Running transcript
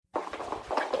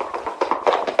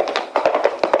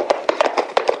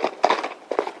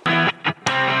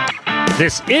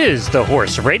This is the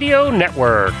Horse Radio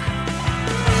Network.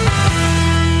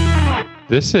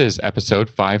 This is episode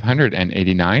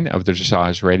 589 of the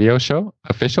Dressage Radio Show,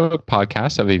 official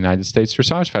podcast of the United States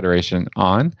Dressage Federation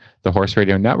on the Horse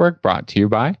Radio Network, brought to you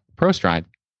by Prix.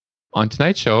 On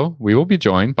tonight's show, we will be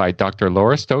joined by Dr.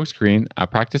 Laura Stokes-Green, a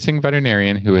practicing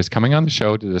veterinarian who is coming on the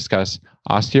show to discuss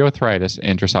osteoarthritis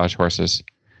in dressage horses.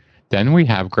 Then we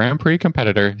have Grand Prix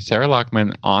competitor Sarah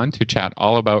Lockman on to chat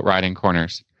all about riding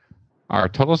corners. Our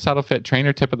Total Saddle Fit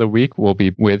Trainer Tip of the Week will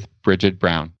be with Bridgid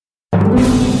Browne.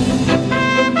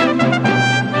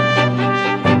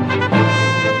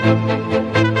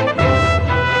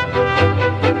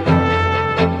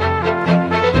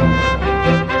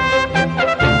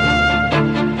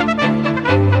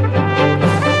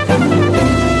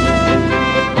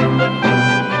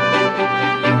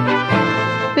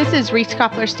 This is Reese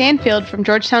Koffler-Stanfield from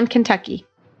Georgetown, Kentucky.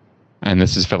 And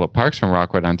this is Philip Parks from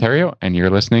Rockwood, Ontario, and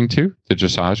you're listening to the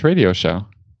Dressage Radio Show.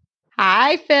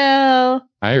 Hi, Phil.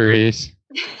 Hi, Reese.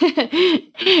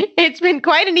 It's been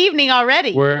quite an evening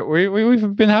already.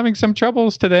 We've been having some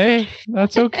troubles today.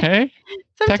 That's okay.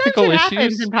 Sometimes Technical it issues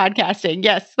happens in podcasting.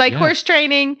 Yes, like horse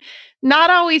training,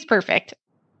 not always perfect.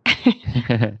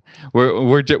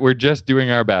 We're just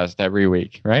doing our best every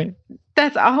week, right?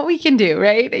 That's all we can do,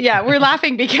 right? Yeah, we're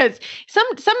laughing because some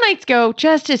nights go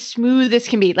just as smooth as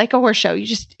can be, like a horse show.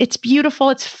 It's beautiful,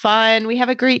 it's fun, we have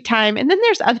a great time. And then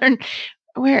there's other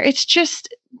where it's just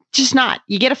not.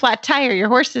 You get a flat tire, your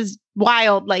horse is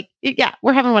wild.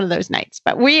 We're having one of those nights.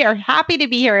 But we are happy to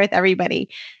be here with everybody.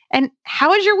 And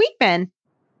how has your week been?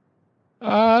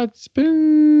 It's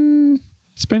been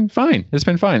fine. It's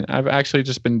been fine. I've actually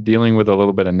just been dealing with a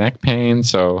little bit of neck pain,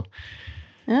 so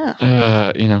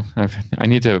I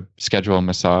need to schedule a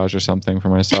massage or something for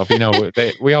myself.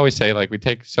 We always say we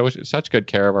take such good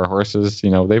care of our horses.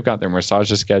 They've got their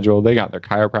massages scheduled, they got their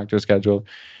chiropractor scheduled,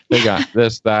 they got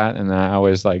this, that, and I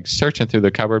was searching through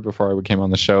the cupboard before I came on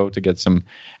the show to get some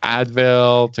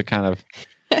Advil to kind of.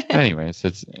 Anyways,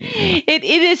 it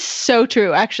is so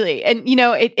true, actually. And,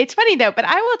 it's funny though, but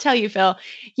I will tell you, Phil,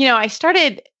 I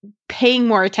started paying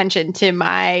more attention to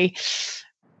my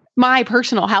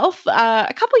personal health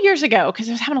a couple years ago because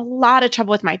I was having a lot of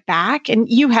trouble with my back, and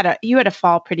you had a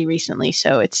fall pretty recently,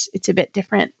 so it's a bit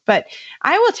different. But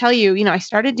I will tell you, I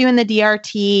started doing the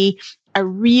DRT. I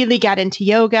really got into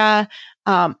yoga.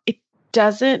 It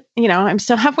doesn't, I'm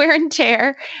still have wear and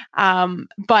tear.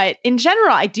 But in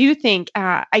general, I do think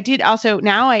I did also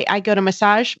now I go to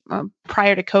massage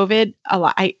prior to COVID a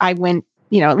lot. I went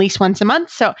at least once a month.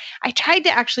 So I tried to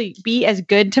actually be as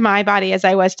good to my body as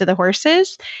I was to the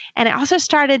horses. And I also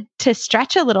started to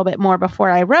stretch a little bit more before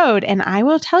I rode. And I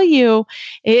will tell you,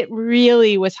 it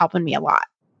really was helping me a lot.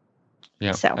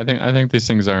 Yeah. So I think these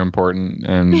things are important,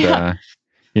 and,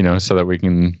 so that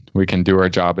we can do our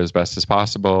job as best as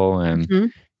possible, and,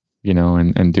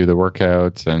 and do the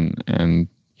workouts and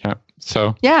yeah.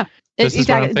 So yeah. This is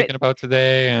what I'm thinking about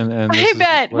today, and I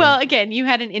bet. Well, again, you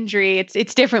had an injury.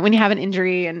 It's different when you have an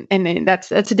injury, and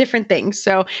that's a different thing.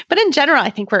 So, but in general,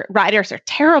 I think riders are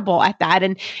terrible at that.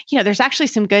 And there's actually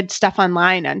some good stuff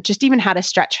online on just even how to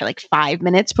stretch for 5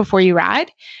 minutes before you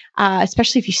ride,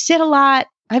 especially if you sit a lot.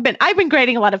 I've been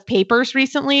grading a lot of papers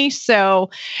recently,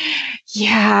 so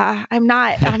yeah, I'm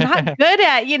not good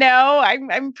at,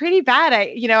 I'm pretty bad.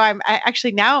 I'm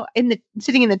actually now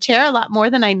sitting in the chair a lot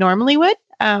more than I normally would.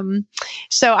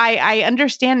 So I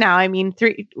understand now. I mean,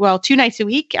 2 nights a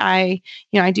week, I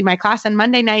do my class on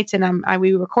Monday nights, and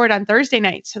we record on Thursday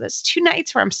nights. So there's 2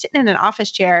 nights where I'm sitting in an office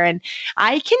chair, and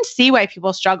I can see why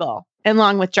people struggle,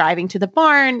 along with driving to the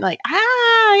barn.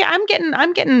 I'm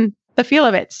getting the feel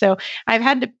of it. So I've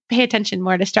had to pay attention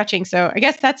more to stretching. So I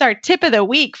guess that's our tip of the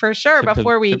week for sure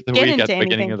before we get into anything.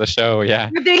 Beginning of the show. Yeah.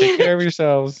 Take care of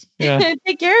yourselves. Yeah.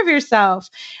 Take care of yourself.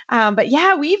 But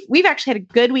yeah, we've actually had a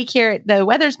good week here. The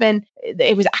weather's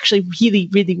it was actually really,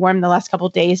 really warm the last couple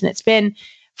of days. And it's been,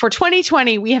 for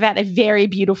 2020, we have had a very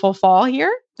beautiful fall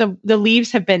here. The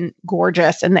leaves have been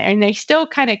gorgeous, and they still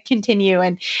kind of continue,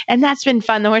 and that's been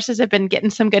fun. The horses have been getting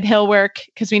some good hill work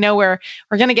because we know we're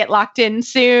going to get locked in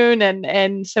soon,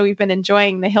 and so we've been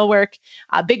enjoying the hill work.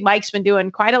 Big Mike's been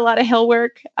doing quite a lot of hill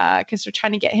work because we're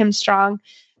trying to get him strong,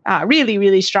 really,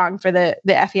 really strong for the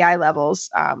FEI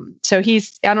levels. So I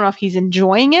don't know if he's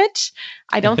enjoying it.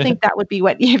 I don't think that would be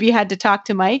what, if you had to talk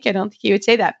to Mike, I don't think he would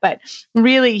say that, but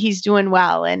really he's doing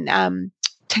well, and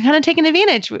kind of taking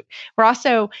advantage. We're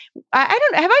also, have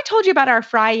I told you about our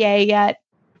Friday yet?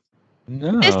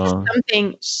 No. This is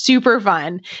something super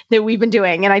fun that we've been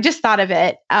doing, and I just thought of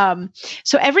it.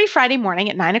 So every Friday morning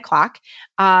at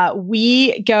 9:00,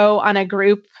 we go on a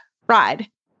group ride.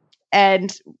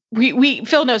 and we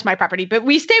Phil knows my property, but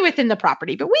we stay within the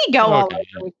property, but we go all over.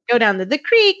 We go down to the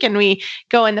creek and we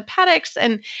go in the paddocks,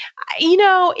 and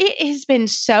it has been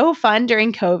so fun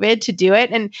during COVID to do it.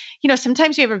 And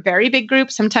sometimes we have a very big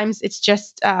group, sometimes it's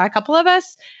just a couple of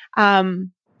us.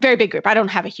 Very big group. I don't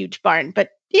have a huge barn,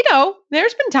 but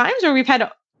there's been times where we've had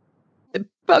a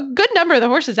good number of the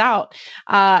horses out.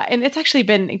 And it's actually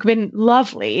been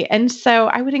lovely. And so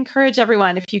I would encourage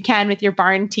everyone, if you can, with your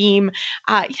barn team,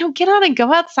 get on and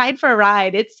go outside for a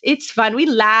ride. It's fun. We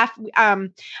laugh.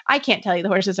 I can't tell you the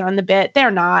horses are on the bit.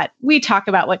 They're not. We talk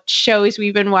about what shows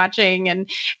we've been watching and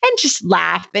just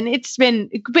laugh. And it's been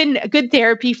a good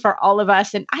therapy for all of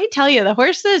us. And I tell you, the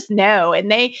horses know,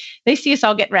 and they see us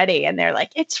all get ready and they're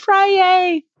like, it's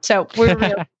Friday. So we're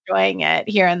really enjoying it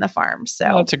here in the farm. So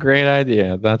that's a great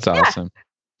idea. That's awesome.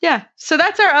 Yeah. So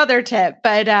that's our other tip,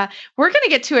 but we're going to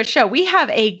get to a show. We have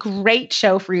a great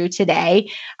show for you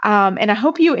today. And I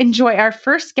hope you enjoy our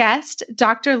first guest,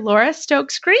 Dr. Laura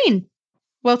Stokes-Green.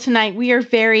 Well, tonight we are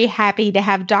very happy to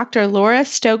have Dr. Laura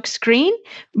Stokes-Green,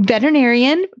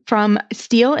 veterinarian from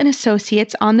Steele and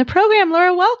Associates, on the program.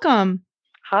 Laura, welcome.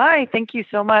 Hi. Thank you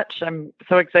so much. I'm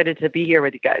so excited to be here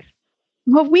with you guys.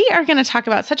 Well, we are going to talk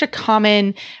about such a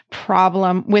common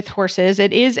problem with horses.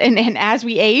 It is, and as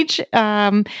we age,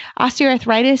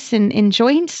 osteoarthritis and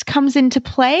joints comes into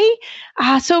play.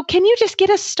 So can you just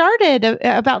get us started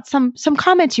about some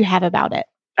comments you have about it?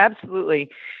 Absolutely.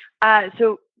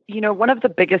 So, one of the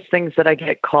biggest things that I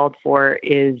get called for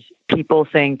is people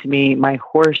saying to me, my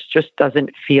horse just doesn't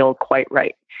feel quite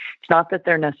right. It's not that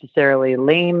they're necessarily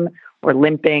lame or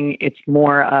limping. It's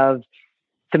more of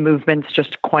the movements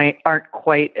just aren't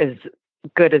quite as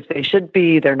good as they should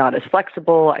be. They're not as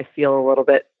flexible. I feel a little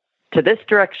bit to this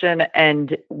direction.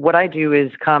 And what I do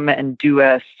is come and do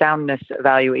a soundness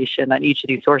evaluation on each of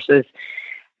these horses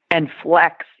and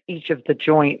flex each of the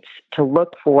joints to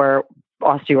look for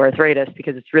osteoarthritis,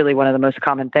 because it's really one of the most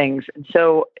common things. And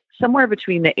so somewhere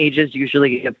between the ages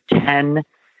usually of 10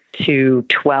 to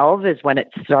 12 is when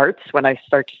it starts, when I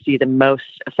start to see the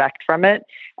most effect from it.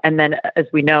 And then, as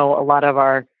we know, a lot of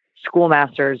our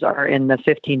schoolmasters are in the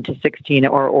 15 to 16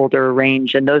 or older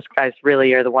range. And those guys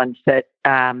really are the ones that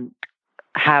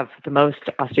have the most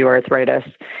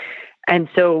osteoarthritis. And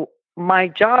so my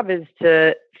job is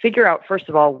to figure out, first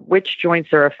of all, which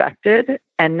joints are affected,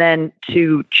 and then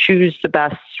to choose the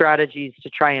best strategies to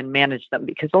try and manage them.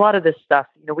 Because a lot of this stuff,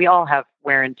 we all have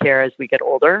wear and tear as we get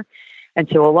older. And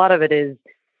so a lot of it is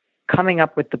coming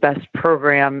up with the best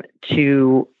program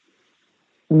to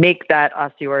make that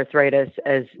osteoarthritis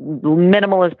as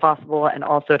minimal as possible, and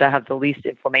also to have the least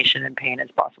inflammation and pain as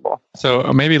possible. So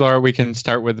maybe, Laura, we can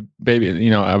start with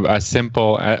a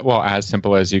simple, as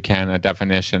simple as you can, a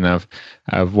definition of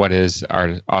what is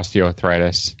our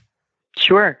osteoarthritis.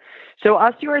 Sure. So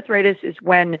osteoarthritis is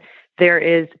when there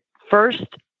is first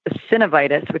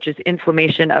synovitis, which is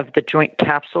inflammation of the joint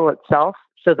capsule itself.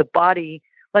 So the body,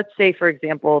 let's say, for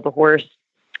example, the horse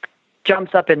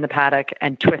jumps up in the paddock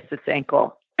and twists its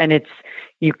ankle. And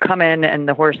you come in and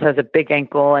the horse has a big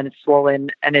ankle and it's swollen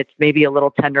and it's maybe a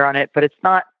little tender on it, but it's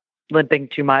not limping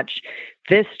too much.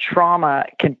 This trauma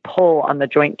can pull on the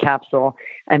joint capsule,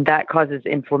 and that causes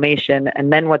inflammation.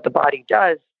 And then what the body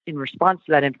does in response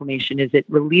to that inflammation is it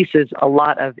releases a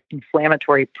lot of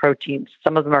inflammatory proteins.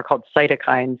 Some of them are called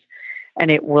cytokines,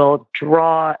 and it will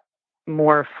draw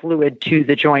more fluid to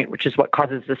the joint, which is what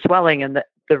causes the swelling. And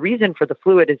the reason for the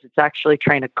fluid is it's actually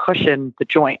trying to cushion the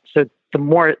joint. So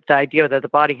the idea that the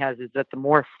body has is that the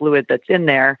more fluid that's in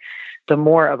there, the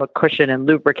more of a cushion and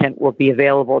lubricant will be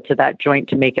available to that joint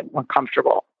to make it more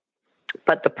comfortable.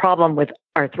 But the problem with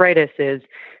arthritis is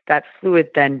that fluid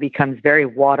then becomes very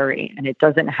watery, and it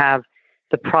doesn't have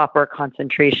the proper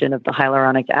concentration of the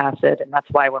hyaluronic acid. And that's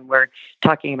why when we're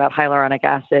talking about hyaluronic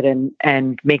acid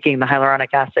and making the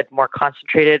hyaluronic acid more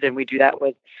concentrated, and we do that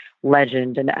with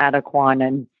Legend and Adequan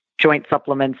and joint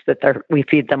supplements that we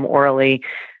feed them orally,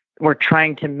 we're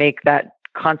trying to make that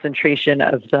concentration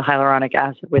of the hyaluronic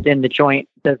acid within the joint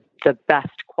the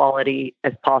best quality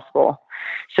as possible.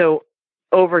 So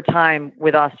over time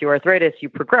with osteoarthritis, you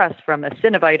progress from a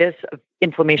synovitis of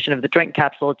inflammation of the joint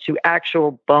capsule to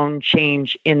actual bone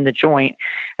change in the joint.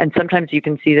 And sometimes you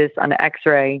can see this on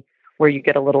X-ray where you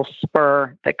get a little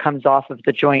spur that comes off of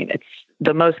the joint. It's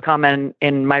the most common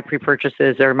in my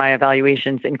pre-purchases or my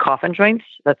evaluations in coffin joints.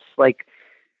 That's like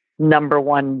number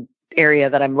one area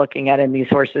that I'm looking at in these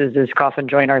horses is coffin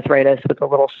joint arthritis with a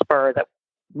little spur that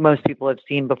most people have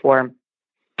seen before.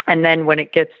 And then when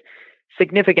it gets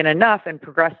significant enough and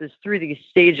progresses through these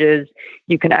stages,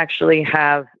 you can actually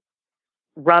have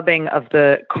rubbing of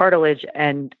the cartilage,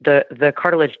 and the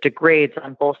cartilage degrades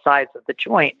on both sides of the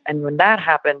joint. And when that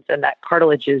happens and that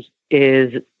cartilage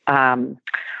is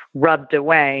rubbed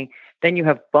away, then you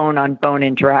have bone on bone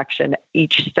interaction.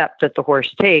 Each step that the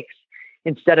horse takes,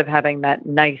 instead of having that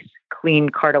nice clean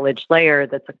cartilage layer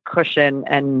that's a cushion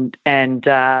and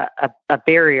a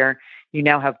barrier, you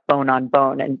now have bone on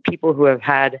bone. And people who have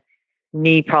had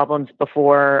knee problems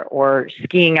before or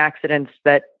skiing accidents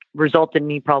that result in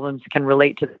knee problems can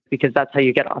relate to this, because that's how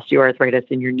you get osteoarthritis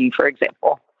in your knee, for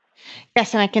example.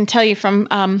 Yes, and I can tell you from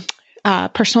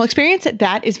personal experience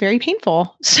that is very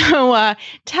painful. So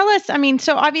tell us,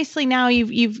 so obviously now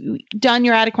you've done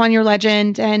your Adequan, your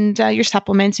Legend, and your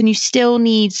supplements, and you still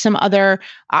need some other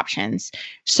options.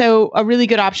 So a really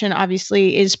good option,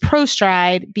 obviously, is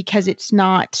ProStride, because it's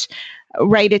not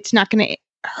going to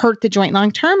hurt the joint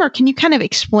long term. Or can you kind of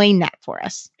explain that for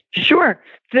us? Sure.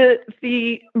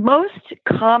 The most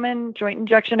common joint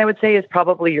injection, I would say, is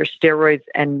probably your steroids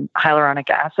and hyaluronic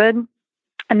acid.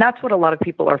 And that's what a lot of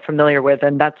people are familiar with.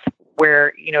 And that's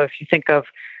where, if you think of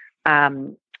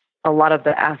a lot of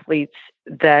the athletes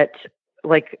that,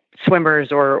 like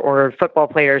swimmers or football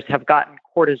players, have gotten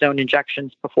cortisone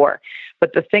injections before.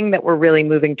 But the thing that we're really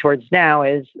moving towards now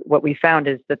is what we found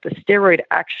is that the steroid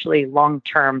actually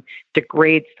long-term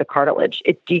degrades the cartilage.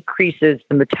 It decreases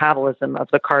the metabolism of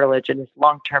the cartilage and is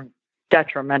long-term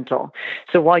detrimental.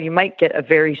 So while you might get a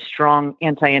very strong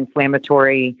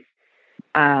anti-inflammatory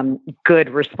good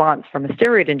response from a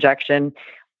steroid injection,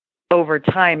 over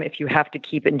time, if you have to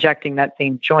keep injecting that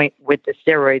same joint with the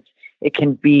steroids, it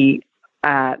can be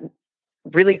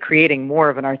really creating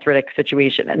more of an arthritic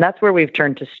situation. And that's where we've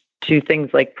turned to things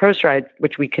like ProStride,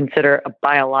 which we consider a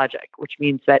biologic, which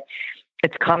means that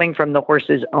it's coming from the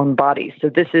horse's own body. So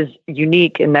this is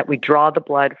unique in that we draw the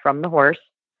blood from the horse,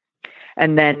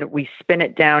 and then we spin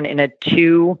it down in a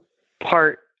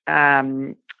 2-part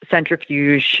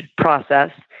centrifuge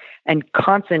process and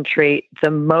concentrate the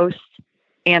most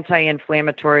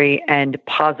anti-inflammatory and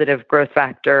positive growth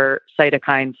factor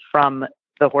cytokines from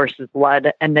the horse's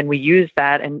blood. And then we use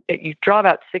that, and you draw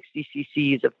about 60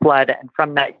 cc's of blood, and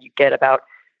from that you get about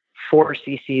 4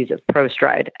 cc's of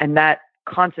ProStride. And that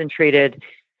concentrated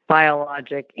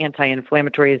biologic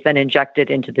anti-inflammatory is then injected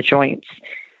into the joints.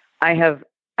 I have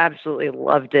absolutely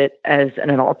loved it as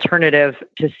an alternative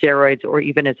to steroids, or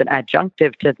even as an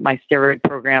adjunctive to my steroid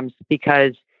programs,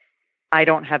 because I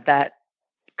don't have that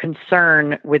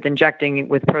concern with injecting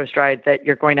with ProStride that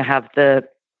you're going to have the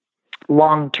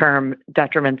long-term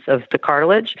detriments of the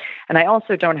cartilage. And I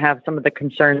also don't have some of the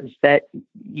concerns that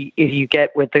you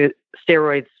get with the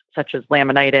steroids, such as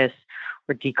laminitis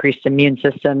or decreased immune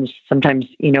systems. Sometimes,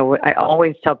 I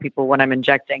always tell people when I'm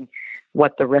injecting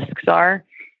what the risks are.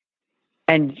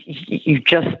 And you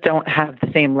just don't have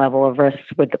the same level of risks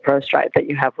with the ProStride that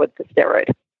you have with the steroid.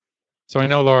 So I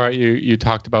know, Laura, you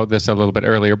talked about this a little bit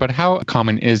earlier, but how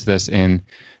common is this in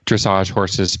dressage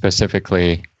horses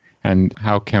specifically? And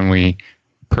how can we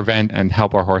prevent and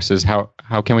help our horses? How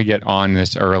can we get on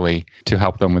this early to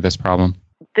help them with this problem?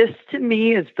 This, to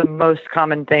me, is the most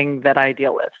common thing that I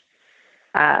deal with.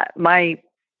 My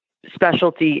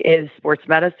specialty is sports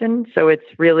medicine, so it's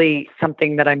really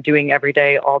something that I'm doing every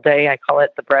day, all day. I call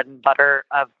it the bread and butter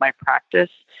of my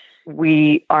practice.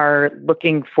 We are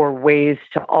looking for ways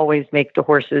to always make the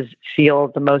horses feel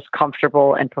the most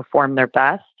comfortable and perform their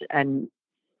best. And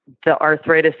the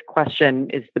arthritis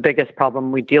question is the biggest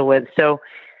problem we deal with. So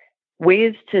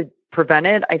ways to prevent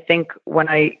it, I think when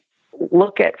I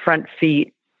look at front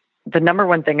feet, the number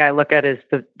one thing I look at is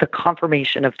the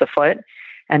conformation of the foot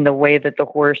and the way that the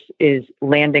horse is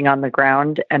landing on the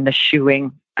ground and the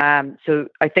shoeing. So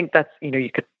I think that's, you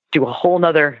could do a whole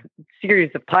nother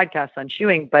series of podcasts on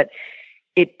shoeing, but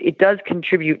it does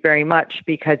contribute very much,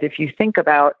 because if you think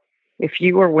about, if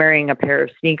you were wearing a pair of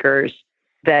sneakers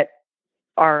that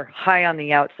are high on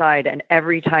the outside, and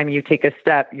every time you take a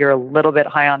step, you're a little bit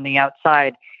high on the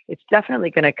outside, it's definitely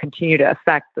going to continue to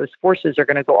affect. Those forces are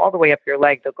going to go all the way up your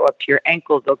leg. They'll go up to your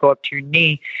ankle. They'll go up to your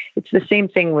knee. It's the same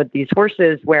thing with these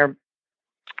horses, where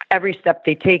every step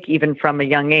they take, even from a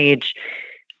young age,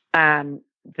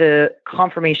 the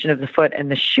conformation of the foot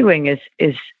and the shoeing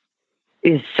is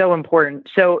so important.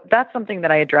 So that's something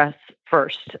that I address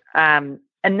first. And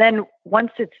then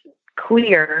once it's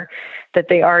clear that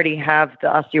they already have the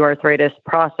osteoarthritis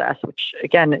process, which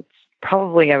again, it's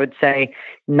probably, I would say,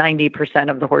 90%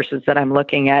 of the horses that I'm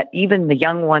looking at, even the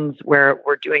young ones where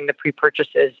we're doing the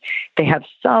pre-purchases, they have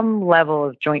some level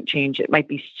of joint change. It might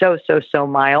be so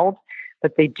mild,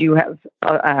 but they do have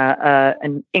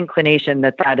an inclination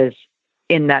that is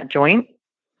in that joint.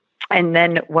 And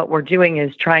then what we're doing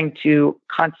is trying to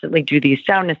constantly do these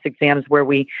soundness exams where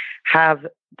we have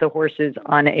the horses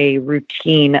on a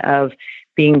routine of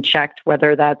being checked,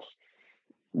 whether that's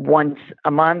once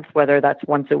a month, whether that's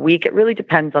once a week. It really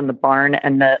depends on the barn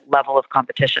and the level of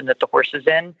competition that the horse is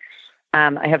in.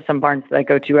 I have some barns that I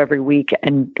go to every week,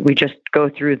 and we just go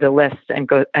through the list and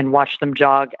go and watch them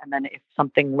jog. And then if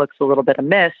something looks a little bit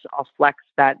amiss, I'll flex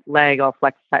that leg, I'll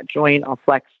flex that joint, I'll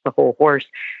flex the whole horse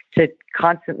to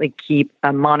constantly keep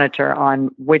a monitor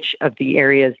on which of the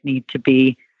areas need to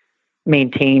be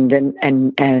maintained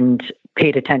and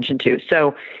paid attention to.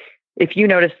 So if you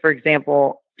notice, for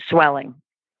example, swelling,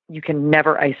 you can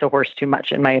never ice a horse too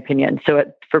much, in my opinion. So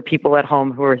for people at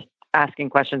home who are asking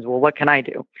questions, well, what can I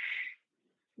do?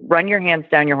 Run your hands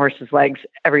down your horse's legs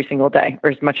every single day,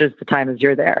 or as much as the time as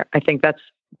you're there. I think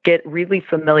get really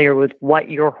familiar with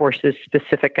what your horse's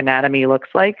specific anatomy looks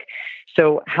like.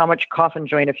 So how much coffin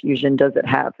joint effusion does it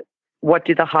have? What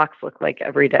do the hocks look like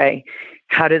every day?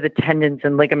 How do the tendons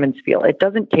and ligaments feel? It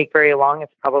doesn't take very long.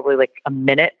 It's probably like a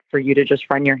minute for you to just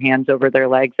run your hands over their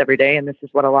legs every day. And this is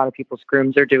what a lot of people's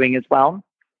grooms are doing as well.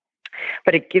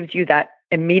 But it gives you that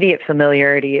immediate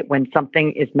familiarity when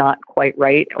something is not quite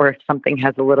right, or if something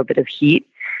has a little bit of heat,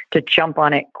 to jump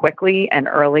on it quickly and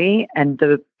early. And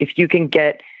if you can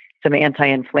get some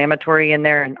anti-inflammatory in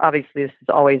there, and obviously this is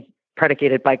always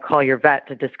predicated by call your vet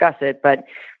to discuss it. But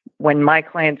when my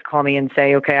clients call me and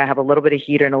say, okay, I have a little bit of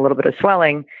heat and a little bit of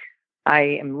swelling, I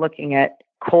am looking at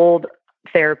cold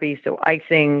therapy, so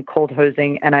icing, cold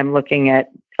hosing, and I'm looking at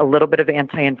a little bit of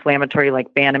anti-inflammatory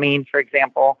like Banamine, for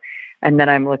example. And then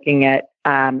I'm looking at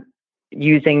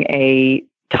using a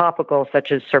topical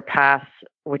such as Surpass,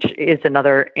 which is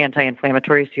another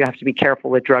anti-inflammatory, so you have to be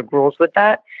careful with drug rules with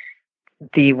that.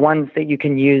 The ones that you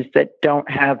can use that don't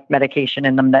have medication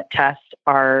in them that test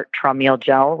are Traumeel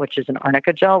gel, which is an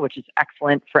arnica gel, which is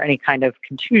excellent for any kind of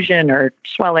contusion or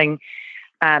swelling.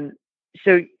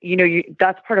 So,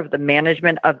 that's part of the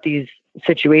management of these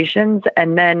situations.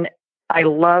 And then I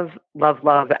love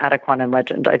Adequan and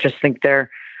Legend. I just think they're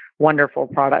wonderful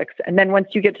products. And then once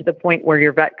you get to the point where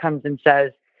your vet comes and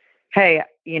says, hey,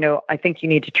 I think you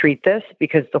need to treat this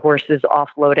because the horse is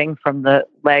offloading from the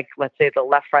leg, let's say the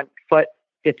left front foot,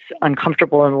 it's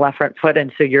uncomfortable in the left front foot.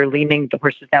 And so the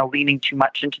horse is now leaning too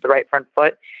much into the right front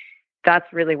foot.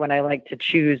 That's really when I like to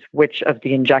choose which of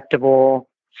the injectable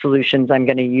solutions I'm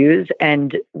going to use.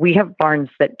 And we have barns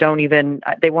that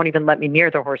they won't even let me near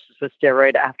the horses with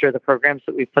steroid after the programs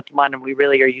that we've put them on. And we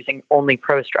really are using only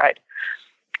ProStride.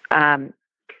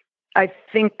 I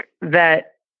think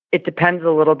that it depends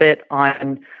a little bit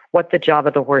on what the job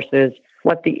of the horse is,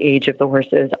 what the age of the horse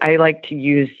is. I like to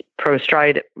use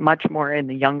ProStride much more in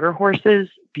the younger horses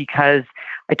because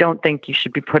I don't think you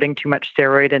should be putting too much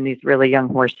steroid in these really young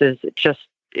horses.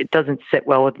 It doesn't sit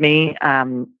well with me,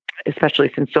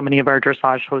 especially since so many of our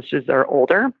dressage horses are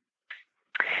older.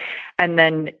 And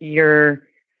then you're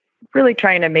really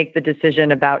trying to make the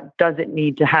decision about, does it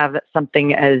need to have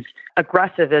something as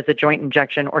aggressive as a joint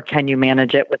injection, or can you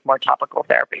manage it with more topical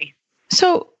therapy?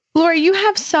 So, Laura, you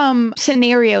have some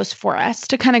scenarios for us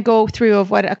to kind of go through of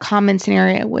what a common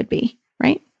scenario would be,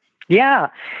 right? Yeah.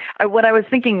 What I was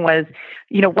thinking was,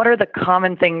 what are the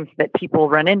common things that people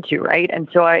run into, right? And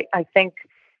so I think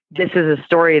this is a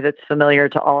story that's familiar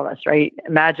to all of us, right?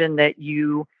 Imagine that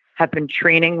you have been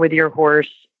training with your horse.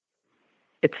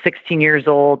 It's 16 years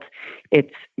old.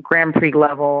 It's Grand Prix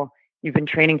level. You've been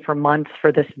training for months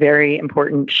for this very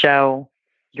important show.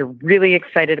 You're really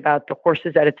excited about the horse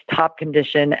is at its top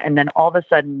condition. And then all of a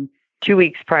sudden, 2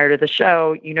 weeks prior to the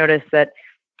show, you notice that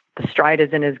the stride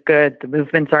isn't as good. The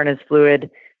movements aren't as fluid.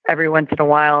 Every once in a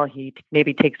while, he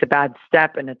maybe takes a bad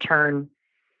step in a turn.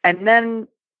 And then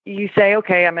you say,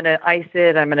 okay, I'm going to ice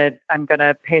it. I'm going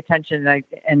to pay attention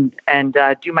and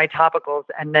do my topicals.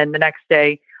 And then the next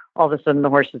day, all of a sudden the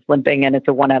horse is limping and it's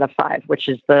a 1 out of 5, which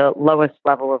is the lowest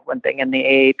level of limping in the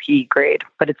AAP grade,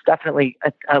 but it's definitely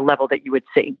a level that you would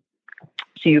see.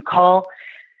 So you call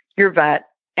your vet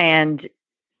and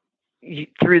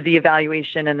through the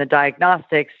evaluation and the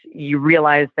diagnostics, you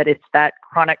realize that it's that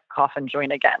chronic coffin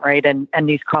joint again, right? And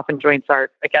these coffin joints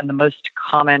are, again, the most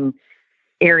common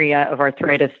area of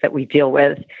arthritis that we deal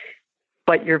with.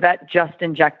 But your vet just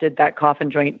injected that coffin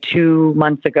joint 2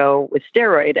 months ago with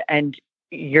steroid, and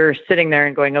you're sitting there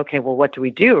and going, okay, well, what do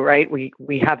we do, right?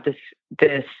 We have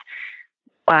this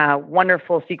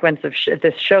wonderful sequence of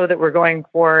this show that we're going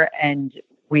for, and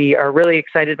we are really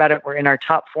excited about it. We're in our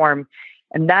top form.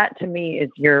 And that, to me, is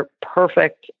your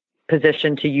perfect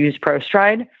position to use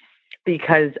ProStride,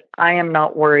 because I am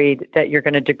not worried that you're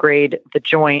going to degrade the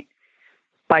joint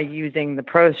by using the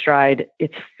ProStride,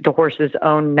 it's the horse's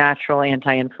own natural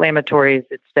anti-inflammatories.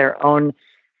 It's their own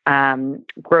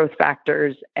growth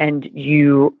factors, and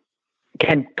you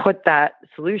can put that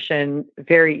solution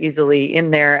very easily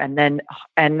in there. And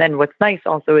then what's nice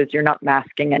also is you're not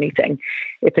masking anything.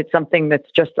 If it's something that's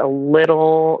just a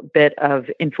little bit of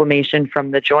inflammation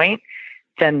from the joint,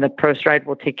 then the ProStride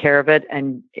will take care of it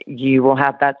and you will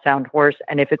have that sound horse.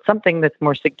 And if it's something that's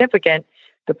more significant,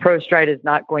 the ProStride is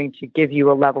not going to give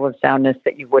you a level of soundness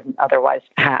that you wouldn't otherwise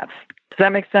have. Does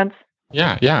that make sense?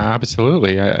 Yeah,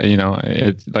 absolutely.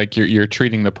 It's like you're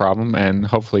treating the problem, and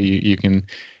hopefully you can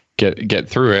get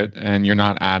through it, and you're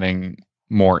not adding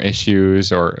more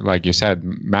issues or, like you said,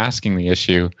 masking the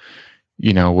issue.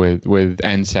 With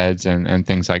NSAIDs and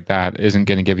things like that isn't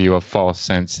going to give you a false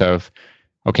sense of,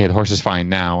 okay, the horse is fine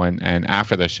now, and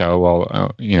after the show,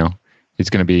 well, it's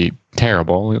going to be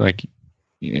terrible. Like,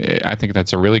 I think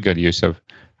that's a really good use of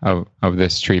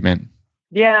this treatment.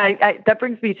 Yeah, that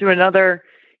brings me to another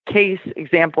case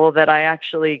example that I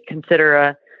actually consider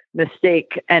a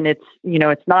mistake. And it's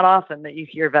not often that you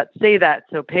hear vets say that.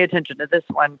 So pay attention to this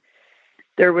one.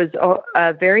 There was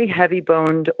a very heavy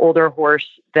boned older horse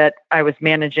that I was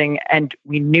managing, and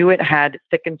we knew it had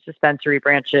thickened suspensory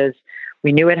branches.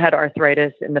 We knew it had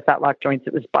arthritis in the fetlock joints.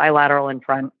 It was bilateral in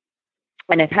front.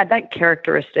 And it had that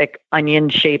characteristic onion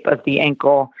shape of the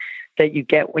ankle that you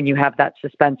get when you have that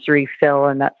suspensory fill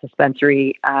and that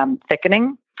suspensory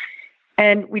thickening.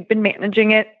 And we'd been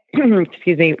managing it,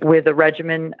 with a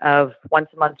regimen of once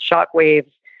a month shock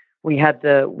waves. We had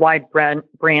the wide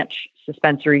branch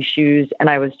suspensory shoes, and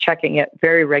I was checking it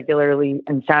very regularly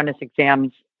in soundness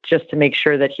exams just to make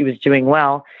sure that he was doing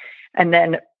well. And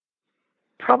then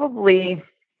probably,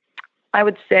 I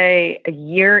would say, a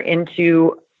year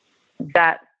into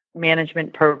that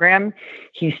management program,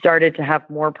 he started to have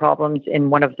more problems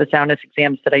in one of the soundness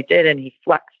exams that I did, and he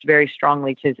flexed very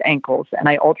strongly to his ankles. And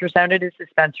I ultrasounded his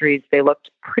suspensories. They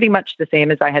looked pretty much the same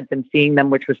as I had been seeing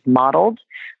them, which was modeled,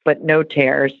 but no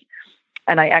tears.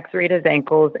 And I x-rayed his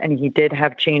ankles, and he did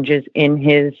have changes in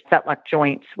his fetlock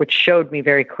joints, which showed me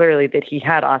very clearly that he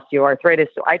had osteoarthritis.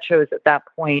 So I chose at that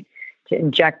point to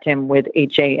inject him with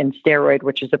HA and steroid,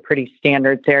 which is a pretty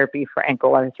standard therapy for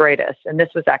ankle arthritis. And this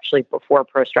was actually before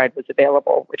ProStride was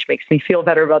available, which makes me feel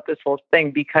better about this whole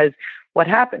thing, because what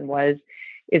happened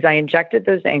is I injected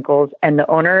those ankles, and the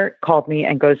owner called me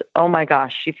and goes, "Oh my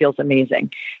gosh, she feels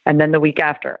amazing." And then the week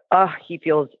after,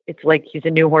 it's like he's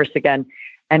a new horse again.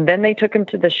 And then they took him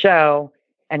to the show.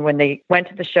 And when they went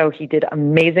to the show, he did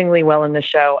amazingly well in the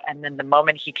show. And then the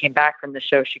moment he came back from the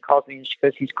show, she calls me and she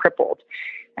goes, "He's crippled."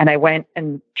 And I went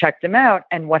and checked him out.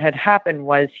 And what had happened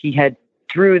was he had,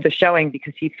 through the showing,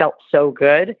 because he felt so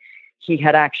good, he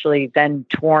had actually then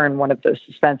torn one of those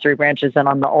suspensory branches. And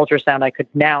on the ultrasound, I could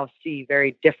now see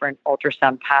very different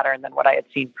ultrasound pattern than what I had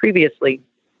seen previously.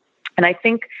 And I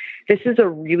think this is a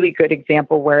really good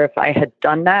example where if I had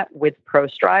done that with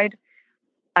ProStride,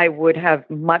 I would have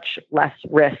much less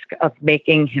risk of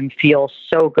making him feel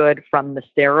so good from the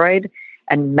steroid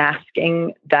and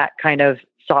masking that kind of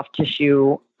soft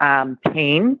tissue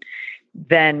pain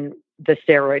than the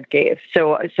steroid gave.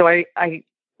 So I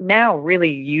now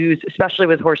really use, especially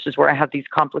with horses where I have these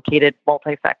complicated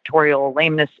multifactorial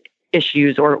lameness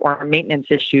issues or maintenance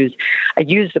issues, I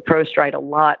use the ProStride a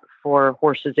lot for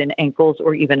horses in ankles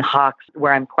or even hocks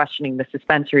where I'm questioning the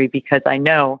suspensory, because I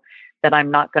know that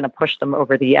I'm not going to push them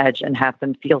over the edge and have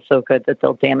them feel so good that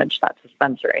they'll damage that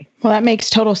suspensory. Well, that makes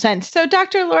total sense. So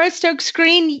Dr. Laura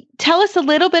Stokes-Green, tell us a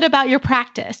little bit about your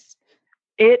practice.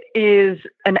 It is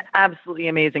an absolutely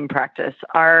amazing practice.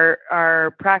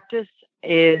 Our practice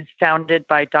is founded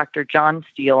by Dr. John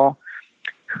Steele,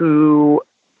 who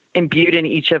imbued in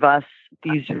each of us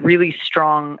these really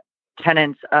strong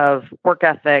tenets of work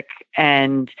ethic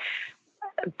and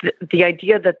the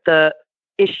idea that the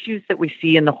issues that we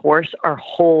see in the horse are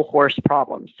whole horse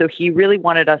problems. So he really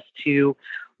wanted us to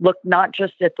look not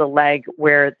just at the leg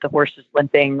where the horse is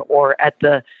limping or at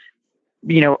the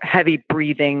heavy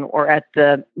breathing or at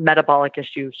the metabolic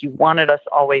issue. He wanted us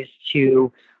always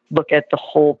to look at the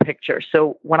whole picture.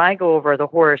 So when I go over the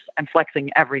horse, I'm flexing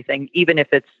everything, even if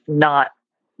it's not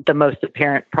the most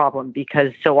apparent problem,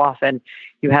 because so often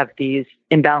you have these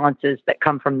imbalances that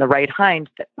come from the right hind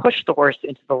that push the horse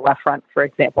into the left front, for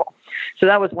example. So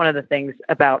that was one of the things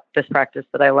about this practice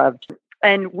that I loved.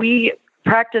 And we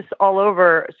practice all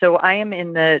over. So I am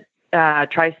in the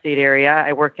tri-state area.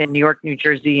 I work in New York, New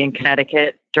Jersey, and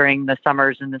Connecticut during the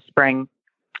summers and the spring.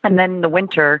 And then in the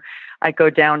winter, I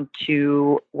go down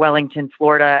to Wellington,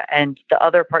 Florida, and the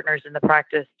other partners in the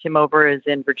practice, Tim Ober is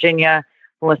in Virginia,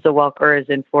 Melissa Welker is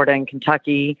in Florida and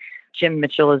Kentucky, Jim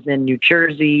Mitchell is in New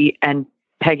Jersey, and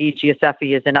Peggy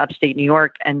Giuseppe is in upstate New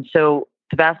York. And so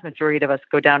the vast majority of us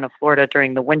go down to Florida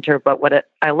during the winter. But what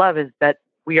I love is that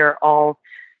we are all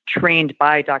trained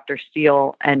by Dr.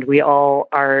 Steele, and we all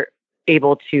are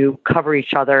able to cover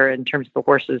each other in terms of the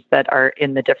horses that are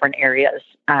in the different areas.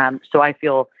 So I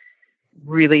feel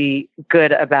really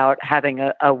good about having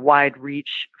a wide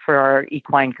reach for our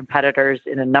equine competitors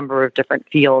in a number of different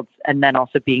fields, and then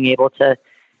also being able to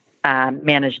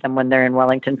manage them when they're in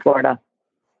Wellington, Florida.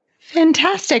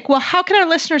 Fantastic. Well, how can our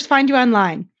listeners find you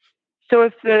online? So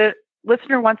if the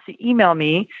listener wants to email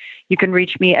me, you can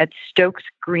reach me at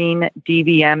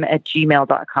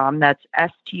stokesgreendvm@gmail.com. That's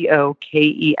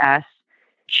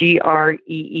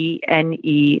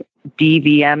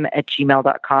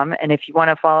STOKESGREENEDVM@gmail.com. And if you want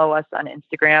to follow us on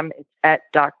Instagram, it's at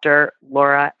Dr.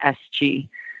 Laura SG.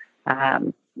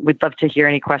 We'd love to hear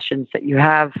any questions that you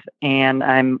have. And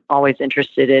I'm always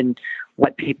interested in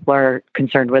what people are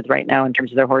concerned with right now in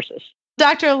terms of their horses.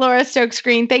 Dr. Laura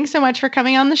Stokes-Green, thanks so much for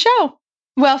coming on the show.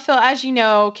 Well, Phil, as you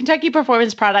know, Kentucky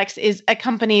Performance Products is a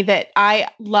company that I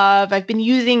love. I've been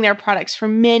using their products for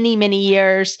many, many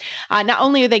years. Not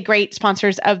only are they great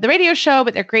sponsors of the radio show,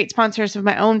 but they're great sponsors of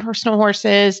my own personal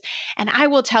horses. And I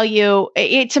will tell you,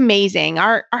 it's amazing.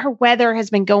 Our weather has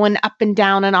been going up and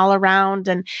down and all around,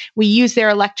 and we use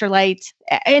their electrolytes.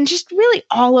 And just really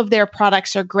all of their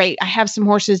products are great. I have some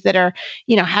horses that are,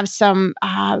 have some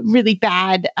really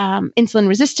bad insulin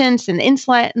resistance, and the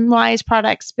insulin-wise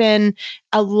products been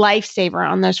a lifesaver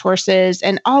on those horses.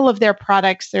 And all of their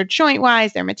products, their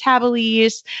joint-wise, their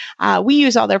metabolism, we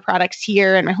use all their products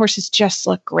here, and my horses just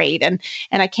look great. And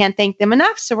I can't thank them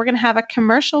enough. So we're going to have a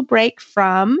commercial break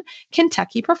from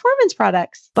Kentucky Performance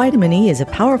Products. Vitamin E is a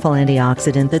powerful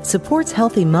antioxidant that supports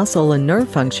healthy muscle and nerve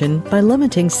function by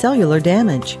limiting cellular damage.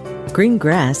 Green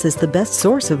grass is the best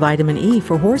source of vitamin E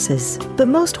for horses, but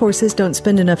most horses don't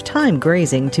spend enough time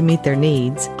grazing to meet their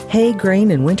needs. Hay, grain,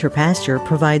 and winter pasture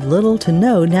provide little to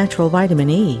no natural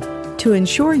vitamin E. To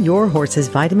ensure your horse's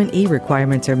vitamin E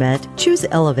requirements are met, choose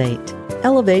Elevate.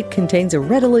 Elevate contains a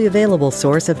readily available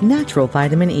source of natural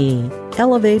vitamin E.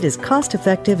 Elevate is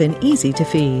cost-effective and easy to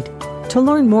feed. To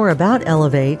learn more about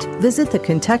Elevate, visit the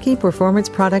Kentucky Performance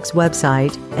Products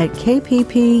website at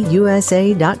kppusa.com.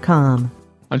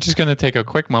 I'm just going to take a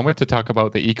quick moment to talk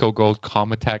about the Eco Gold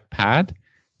Comatec pad.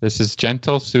 This is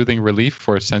gentle, soothing relief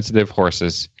for sensitive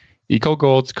horses. Eco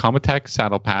Gold's Comatec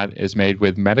saddle pad is made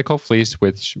with medical fleece,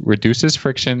 which reduces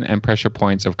friction and pressure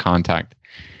points of contact.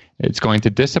 It's going to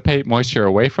dissipate moisture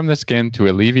away from the skin to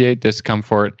alleviate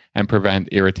discomfort and prevent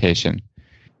irritation.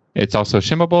 It's also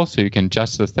shimmable, so you can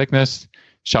adjust the thickness.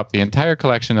 Shop the entire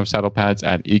collection of saddle pads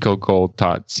at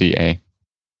ecogold.ca.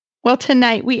 Well,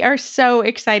 tonight we are so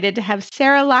excited to have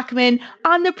Sarah Lockman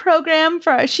on the program.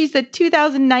 She's the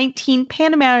 2019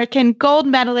 Pan American Gold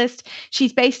Medalist.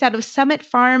 She's based out of Summit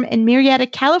Farm in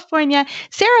Murrieta, California.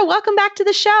 Sarah, welcome back to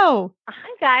the show. Hi,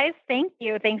 guys. Thank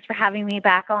you. Thanks for having me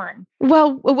back on.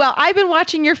 Well, I've been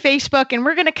watching your Facebook, and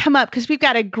we're going to come up because we've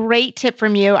got a great tip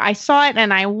from you. I saw it,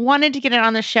 and I wanted to get it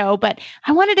on the show, but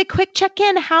I wanted a quick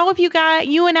check-in. How have you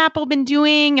and Apple been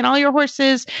doing, and all your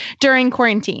horses during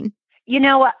quarantine?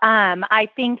 I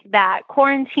think that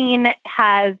quarantine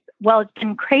it's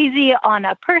been crazy on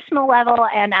a personal level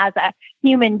and as a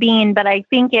human being, but I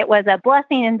think it was a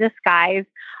blessing in disguise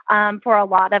for a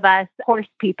lot of us horse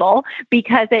people,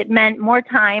 because it meant more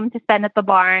time to spend at the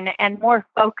barn and more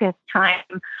focused time.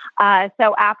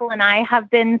 So Apple and I have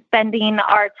been spending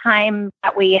our time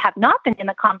that we have not been in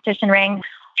the competition ring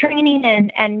training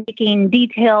and making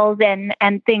details and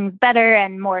things better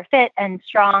and more fit and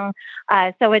strong.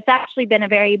 So it's actually been a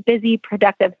very busy,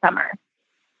 productive summer.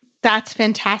 That's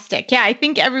fantastic. Yeah, I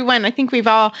think we've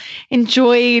all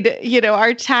enjoyed,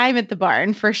 our time at the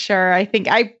barn for sure. I think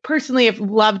I personally have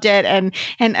loved it. And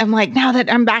I'm like, now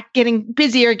that I'm back getting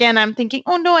busier again, I'm thinking,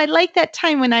 oh no, I like that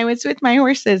time when I was with my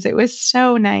horses. It was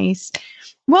so nice.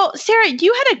 Well, Sarah,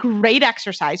 you had a great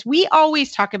exercise. We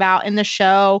always talk about on this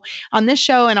show,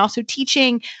 and also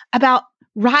teaching about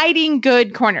riding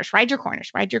good corners, ride your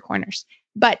corners.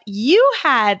 But you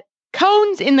had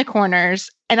cones in the corners,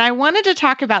 and I wanted to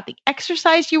talk about the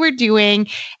exercise you were doing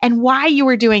and why you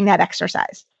were doing that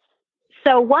exercise.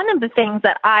 So one of the things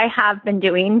that I have been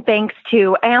doing, thanks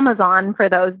to Amazon for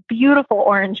those beautiful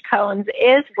orange cones,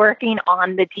 is working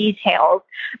on the details.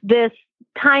 This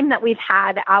time that we've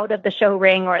had out of the show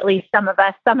ring, or at least some of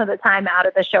the time out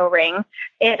of the show ring,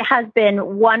 it has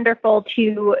been wonderful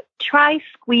to try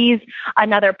squeeze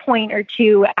another point or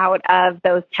two out of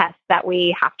those tests that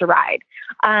we have to ride.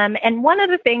 And one of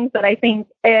the things that I think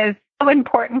is so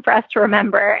important for us to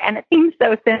remember, and it seems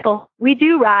so simple, we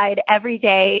do ride every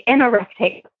day in a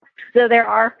rectangle. So there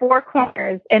are 4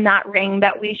 corners in that ring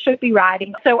that we should be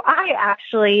riding. So I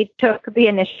actually took the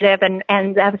initiative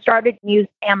and have started to use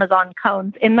Amazon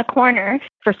cones in the corner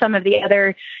for some of the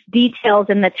other details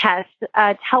in the test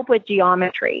to help with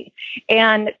geometry.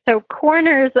 And so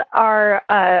corners are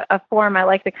a form, I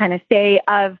like to kind of say,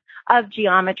 of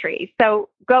geometry. So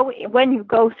when you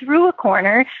go through a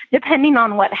corner, depending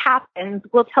on what happens,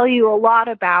 will tell you a lot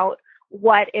about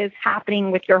what is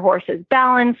happening with your horse's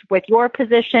balance, with your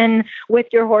position, with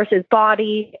your horse's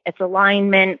body, its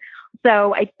alignment.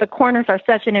 So the corners are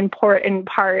such an important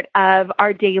part of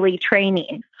our daily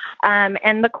training.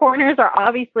 And the corners are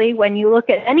obviously, when you look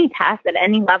at any test at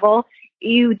any level,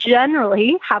 you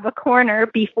generally have a corner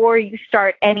before you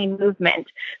start any movement.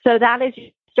 So that is your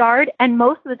start and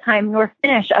most of the time your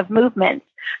finish of movements.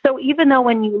 So even though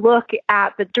when you look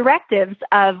at the directives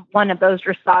of one of those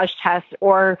dressage tests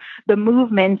or the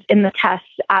movements in the tests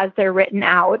as they're written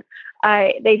out,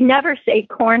 they never say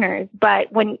corners,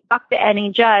 but when you talk to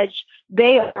any judge,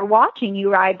 they are watching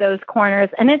you ride those corners,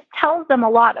 and it tells them a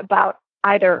lot about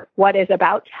either what is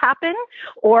about to happen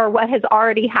or what has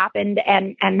already happened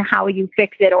and how you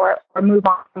fix it or move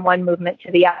on from one movement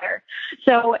to the other.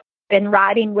 So I've been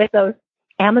riding with those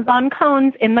Amazon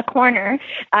cones in the corner,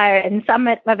 and some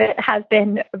of it has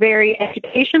been very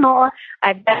educational.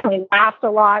 I've definitely laughed a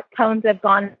lot. Cones have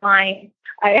gone flying.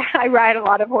 I ride a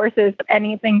lot of horses,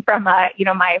 anything from my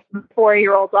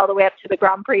 4-year-olds all the way up to the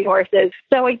Grand Prix horses.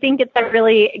 So I think it's a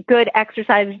really good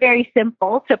exercise. Very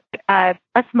simple to put a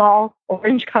small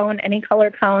orange cone, any color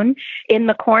cone, in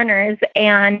the corners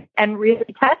and really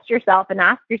test yourself and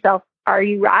ask yourself, are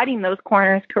you riding those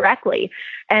corners correctly?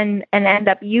 And end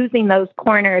up using those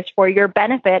corners for your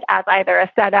benefit as either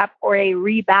a setup or a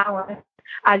rebalance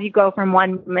as you go from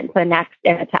one movement to the next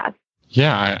in a test.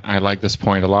 Yeah, I like this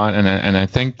point a lot, and I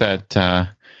think that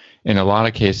in a lot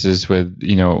of cases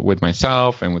with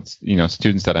myself and with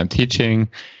students that I'm teaching,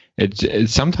 it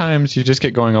sometimes you just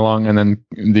get going along, and then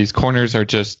these corners are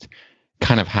just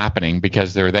kind of happening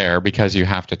because they're there because you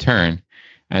have to turn.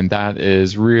 And that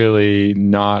is really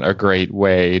not a great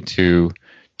way to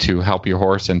help your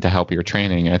horse and to help your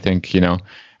training. I think,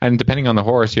 and depending on the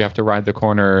horse, you have to ride the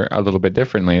corner a little bit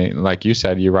differently. Like you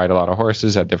said, you ride a lot of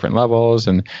horses at different levels,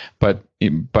 but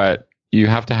you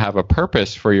have to have a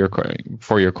purpose for your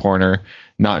corner,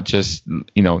 not just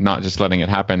letting it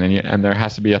happen. And there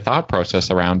has to be a thought process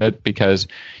around it, because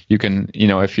you can,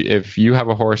 if you have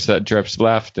a horse that drifts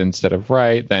left instead of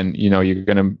right, then you're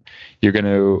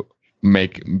gonna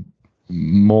make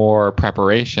more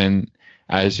preparation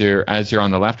as you're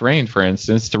on the left rein, for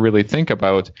instance, to really think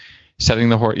about setting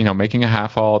the horse, making a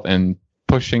half halt and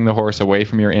pushing the horse away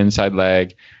from your inside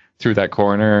leg through that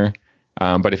corner.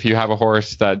 But if you have a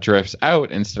horse that drifts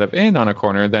out instead of in on a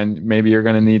corner, then maybe you're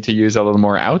going to need to use a little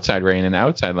more outside rein and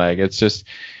outside leg. It's just,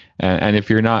 and if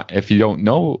you don't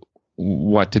know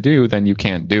what to do, then you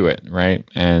can't do it, right?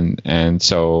 And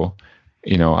so,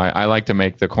 I like to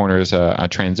make the corners a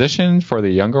transition for the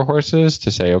younger horses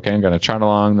to say, okay, I'm going to trot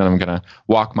along, then I'm going to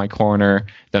walk my corner,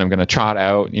 then I'm going to trot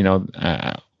out,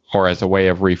 or as a way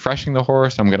of refreshing the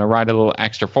horse, I'm going to ride a little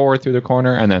extra forward through the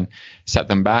corner and then set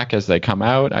them back as they come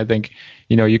out. I think,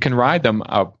 you can ride them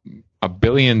a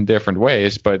billion different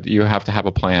ways, but you have to have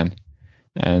a plan.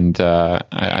 And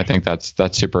I think that's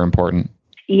super important.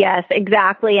 Yes,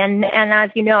 exactly. And as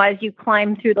as you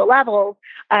climb through the levels,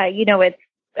 it's,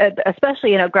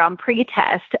 especially in a Grand Prix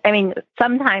test, I mean,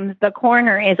 sometimes the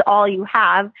corner is all you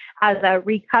have as a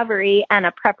recovery and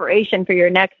a preparation for your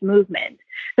next movement.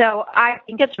 So I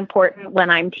think it's important when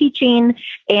I'm teaching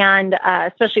and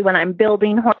especially when I'm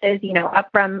building horses, up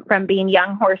from being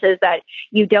young horses, that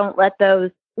you don't let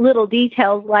those little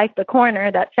details like the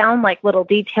corner that sound like little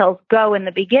details go in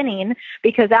the beginning,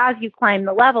 because as you climb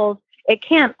the levels, it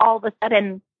can't all of a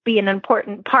sudden be an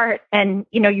important part, and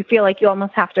you feel like you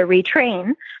almost have to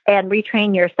retrain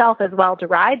yourself as well to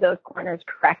ride those corners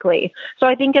correctly. So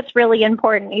I think it's really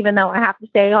important, even though I have to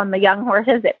say on the young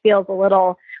horses it feels a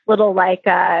little like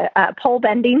pole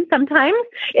bending sometimes.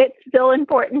 It's still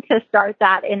important to start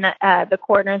that in the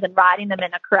corners and riding them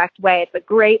in a correct way. It's a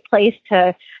great place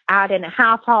to add in a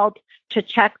half halt to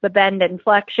check the bend and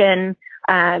flexion.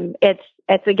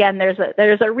 It's again,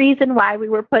 there's a reason why we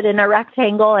were put in a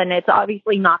rectangle, and it's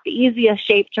obviously not the easiest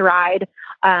shape to ride.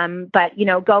 But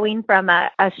going from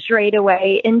a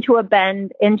straightaway into a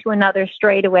bend, into another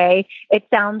straightaway, it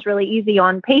sounds really easy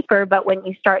on paper, but when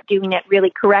you start doing it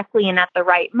really correctly and at the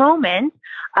right moment,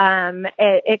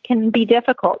 it can be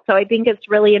difficult. So I think it's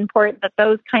really important that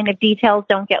those kind of details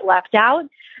don't get left out.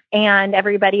 And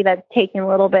everybody that's taking a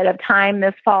little bit of time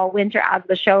this fall, winter as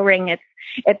the show ring,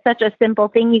 It's such a simple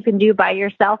thing you can do by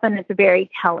yourself, and it's very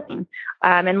telling.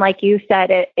 And like you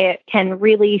said, it can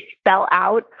really spell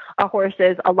out a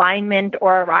horse's alignment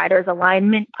or a rider's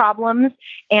alignment problems.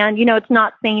 And, it's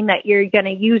not saying that you're going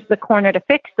to use the corner to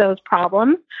fix those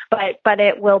problems, but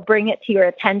it will bring it to your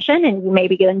attention, and you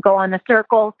maybe can go on the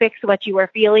circle, fix what you were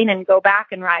feeling, and go back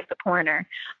and ride the corner.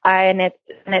 And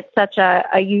it's such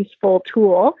a useful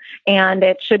tool, and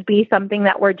it should be something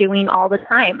that we're doing all the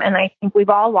time. And I think we've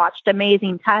all watched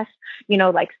amazing tests,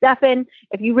 like Stefan.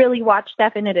 If you really watch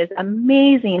Stefan, it is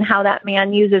amazing how that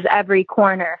man uses every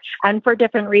corner, and for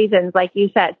different reasons. Like you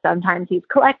said, sometimes he's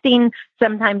collecting,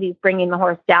 sometimes he's bringing the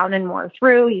horse down and more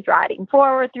through, he's riding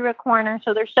forward through a corner.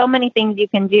 So there's so many things you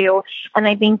can do. And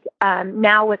I think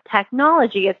now with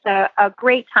technology, it's a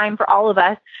great time for all of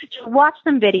us to watch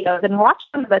some videos and watch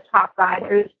some of the top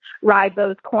riders ride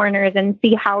those corners and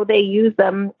see how they use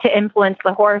them to influence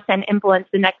the horse and influence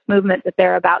the next movement that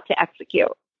they're about to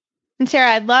execute. And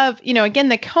Sarah, I love, again,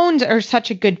 the cones are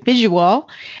such a good visual,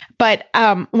 but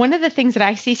one of the things that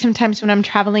I see sometimes when I'm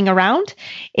traveling around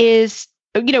is,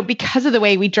 because of the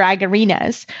way we drag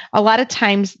arenas, a lot of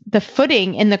times the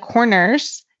footing in the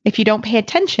corners, if you don't pay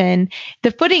attention,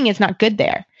 the footing is not good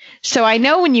there. So I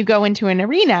know when you go into an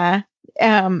arena,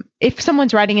 if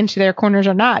someone's riding into their corners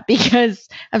or not, because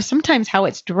of sometimes how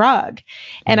it's drug.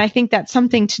 And I think that's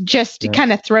something to just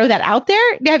kind of throw that out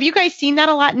there. Have you guys seen that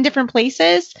a lot in different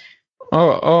places?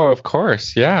 Oh, of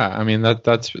course. Yeah. I mean,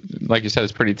 that's, like you said,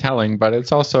 it's pretty telling, but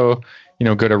it's also,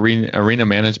 good arena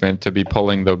management to be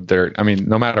pulling the dirt. I mean,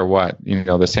 no matter what,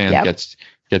 the sand gets,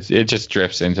 it just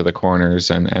drifts into the corners,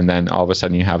 and then all of a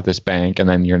sudden you have this bank, and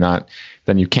then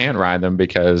then you can't ride them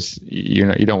because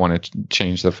you don't want to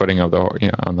change the footing of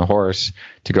on the horse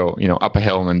to go, up a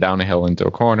hill and then down a hill into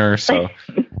a corner. So,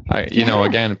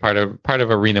 again, part of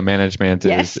arena management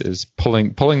is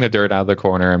pulling the dirt out of the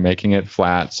corner and making it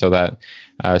flat so that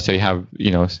so you have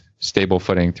stable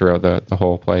footing throughout the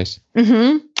whole place.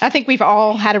 Mm-hmm. I think we've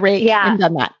all had a rake and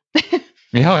done that.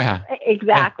 Yeah.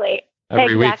 Exactly.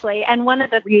 Every exactly. week. And one of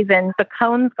the reasons the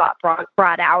cones got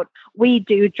brought out, we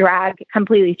do drag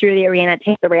completely through the arena,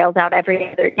 take the rails out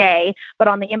every other day. But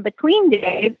on the in-between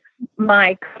days,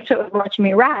 my coach that was watching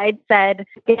me ride said,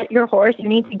 get your horse, you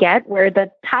need to get where the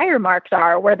tire marks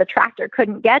are, where the tractor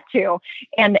couldn't get to.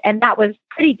 And that was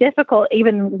pretty difficult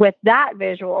even with that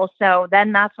visual. So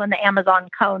then that's when the Amazon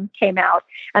cones came out.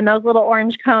 And those little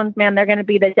orange cones, man, they're going to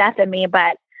be the death of me,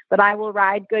 but I will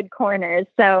ride good corners.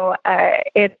 So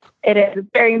it is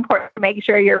very important to make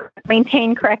sure you're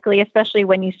maintained correctly, especially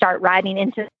when you start riding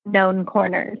into known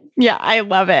corners. Yeah, I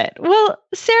love it. Well,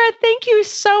 Sarah, thank you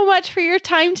so much for your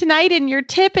time tonight and your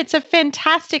tip. It's a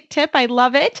fantastic tip. I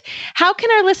love it. How can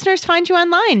our listeners find you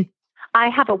online? I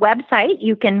have a website.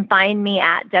 You can find me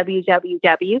at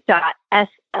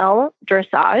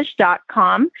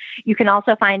www.sldressage.com. You can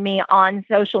also find me on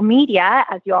social media.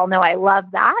 As you all know, I love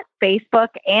that. Facebook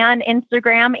and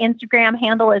Instagram. Instagram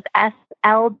handle is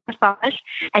sldressage.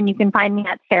 And you can find me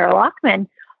at Sarah Lockman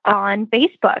on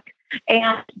Facebook.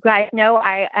 And you guys know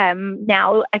I am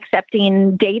now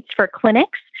accepting dates for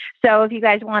clinics. So if you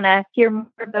guys want to hear more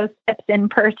of those tips in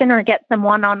person or get some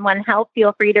one-on-one help,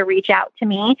 feel free to reach out to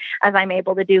me, as I'm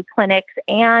able to do clinics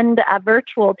and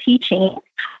virtual teaching,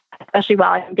 especially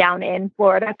while I'm down in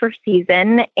Florida for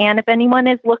season. And if anyone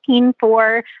is looking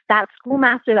for that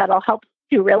schoolmaster that'll help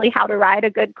you really how to ride a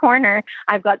good corner,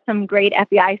 I've got some great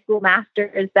FEI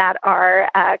schoolmasters that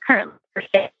are currently for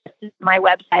sale on my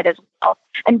website as well.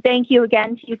 And thank you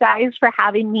again to you guys for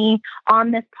having me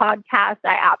on this podcast.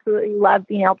 I absolutely love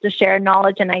being able to share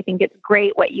knowledge, and I think it's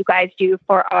great what you guys do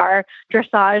for our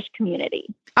dressage community.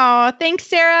 Oh, thanks,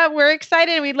 Sarah. We're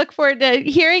excited. We look forward to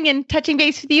hearing and touching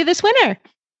base with you this winter.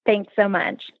 Thanks so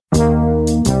much.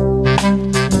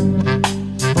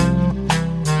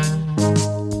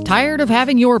 Tired of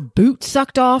having your boot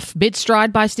sucked off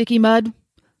mid-stride by sticky mud?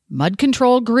 Mud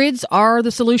control grids are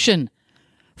the solution.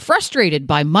 Frustrated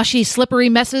by mushy, slippery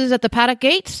messes at the paddock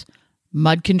gates?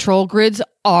 Mud control grids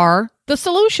are the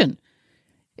solution.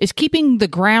 Is keeping the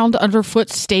ground underfoot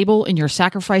stable in your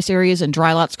sacrifice areas and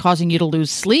dry lots causing you to lose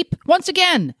sleep? Once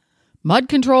again, mud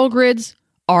control grids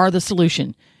are the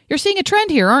solution. You're seeing a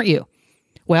trend here, aren't you?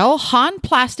 Well, Han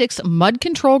Plastics Mud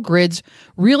Control Grids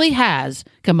really has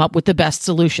come up with the best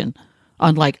solution.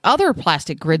 Unlike other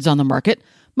plastic grids on the market,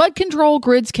 mud control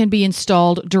grids can be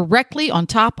installed directly on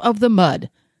top of the mud.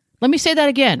 Let me say that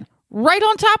again. Right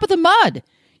on top of the mud.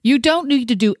 You don't need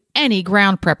to do any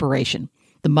ground preparation.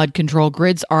 The mud control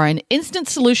grids are an instant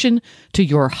solution to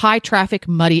your high-traffic,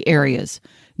 muddy areas.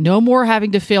 No more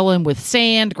having to fill in with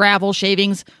sand, gravel,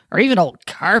 shavings, or even old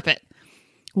carpet.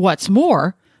 What's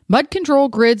more, Mud control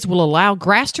grids will allow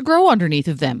grass to grow underneath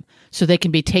of them, so they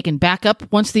can be taken back up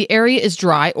once the area is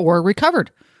dry or recovered.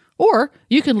 Or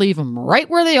you can leave them right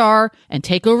where they are and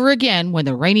take over again when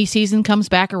the rainy season comes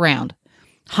back around.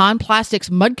 Han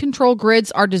Plastic's mud control grids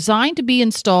are designed to be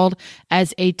installed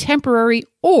as a temporary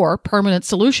or permanent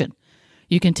solution.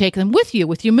 You can take them with you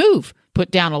move.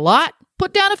 Put down a lot,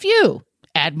 put down a few.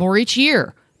 Add more each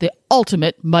year. The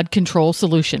ultimate mud control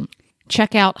solution.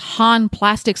 Check out Han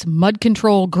Plastic's mud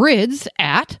control grids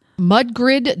at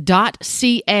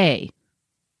mudgrid.ca.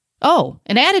 Oh,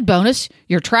 an added bonus,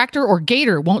 your tractor or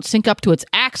gator won't sink up to its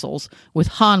axles with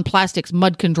Han Plastic's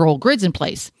mud control grids in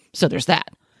place. So there's that.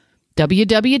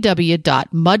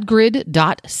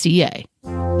 www.mudgrid.ca.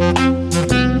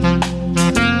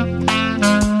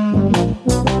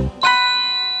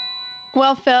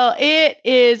 Well, Phil, it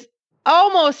is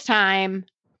almost time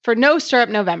for No Stirrup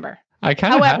November. I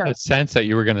kind of had a sense that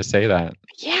you were going to say that.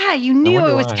 Yeah, you knew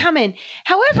it was coming.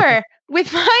 However,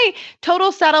 with my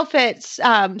Total Saddle Fit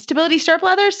Stability Stirrup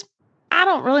Leathers, I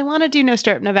don't really want to do No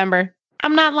Stirrup November.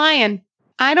 I'm not lying.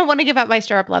 I don't want to give up my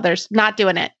stirrup leathers. Not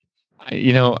doing it.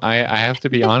 You know, I have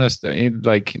to be honest.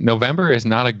 Like, November is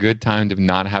not a good time to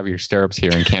not have your stirrups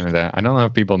here in Canada. I don't know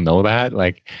if people know that.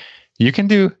 Like, you can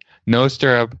do no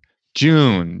stirrup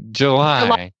June,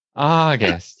 July,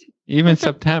 August, even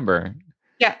September.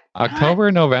 Yeah.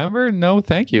 October, November? No,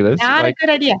 thank you. That's not a good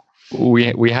idea.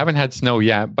 We haven't had snow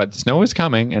yet, but snow is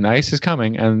coming and ice is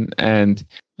coming, and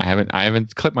I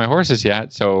haven't clipped my horses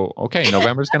yet. So okay,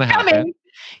 November's going to happen.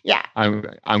 Yeah. I'm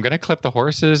going to clip the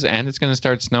horses, and it's going to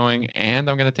start snowing, and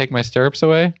I'm going to take my stirrups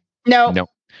away. No.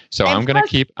 So I'm going to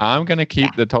keep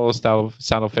the Total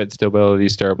Saddle Fit Stability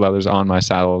Stirrup Leathers on my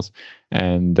saddles,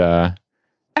 and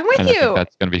I'm with you.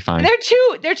 That's going to be fine.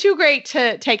 They're too great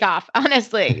to take off,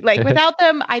 honestly. Like, without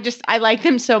them, I like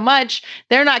them so much.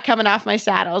 They're not coming off my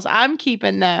saddles. I'm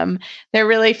keeping them. They're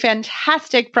really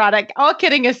fantastic product. All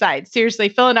kidding aside, seriously,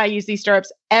 Phil and I use these stirrups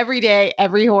every day,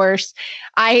 every horse.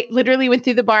 I literally went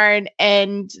through the barn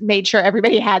and made sure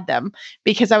everybody had them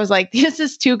because I was like, this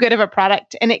is too good of a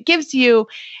product. And it gives you,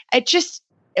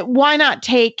 why not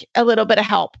take a little bit of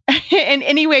help in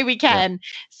any way we can?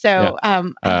 So,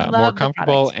 more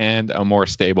comfortable and a more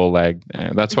stable leg.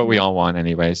 That's what we all want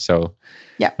anyway. So,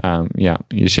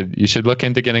 you should look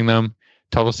into getting them.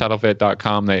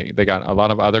 TotalSaddleFit.com. They got a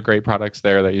lot of other great products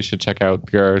there that you should check out.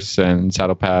 Girths and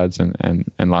saddle pads and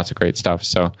lots of great stuff.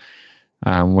 So,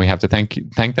 we have to thank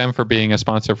them for being a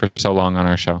sponsor for so long on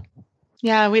our show.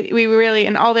 Yeah, we really,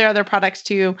 and all their other products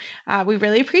too, we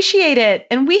really appreciate it.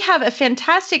 And we have a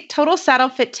fantastic Total Saddle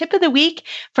Fit tip of the week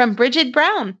from Bridgid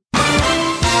Browne.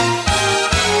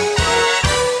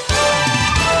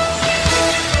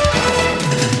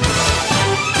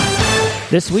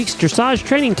 This week's dressage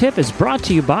training tip is brought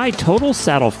to you by Total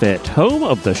Saddle Fit, home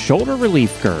of the shoulder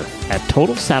relief girth at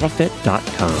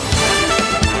TotalSaddleFit.com.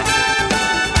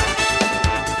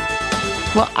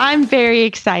 Well, I'm very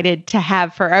excited to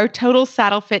have for our Total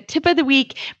Saddle Fit tip of the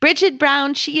week, Bridgid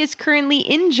Browne. She is currently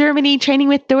in Germany training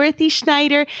with Dorothy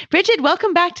Schneider. Bridgid,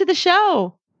 welcome back to the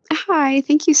show. Hi,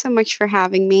 thank you so much for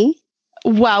having me.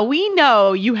 Well, we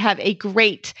know you have a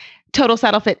great Total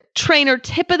Saddle Fit trainer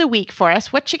tip of the week for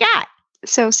us. What you got?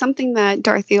 So something that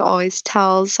Dorothy always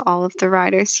tells all of the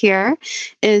riders here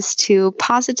is to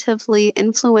positively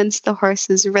influence the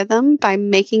horse's rhythm by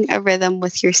making a rhythm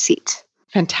with your seat.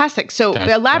 Fantastic. So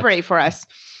elaborate for us.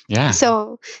 Yeah.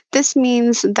 So this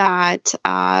means that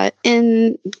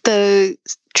in the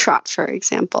trot, for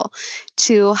example,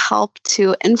 to help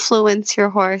to influence your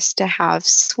horse to have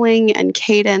swing and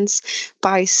cadence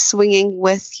by swinging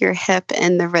with your hip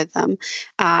in the rhythm.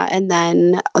 And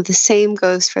then the same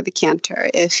goes for the canter.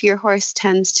 If your horse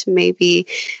tends to maybe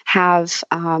have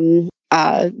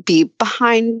be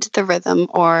behind the rhythm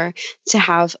or to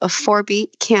have a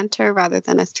 4-beat canter rather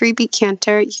than a 3-beat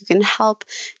canter, you can help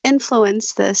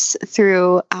influence this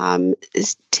through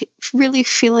really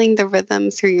feeling the rhythm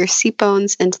through your seat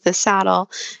bones into the saddle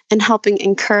and helping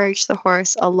encourage the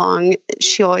horse along.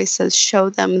 She always says, show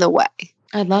them the way.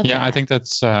 I love that. Yeah, I think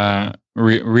that's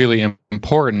really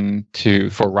important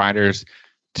for riders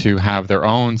to have their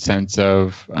own sense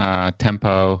of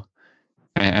tempo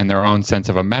and their own sense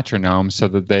of a metronome so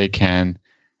that they can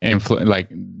influence. Like,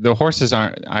 the horses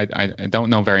aren't, I don't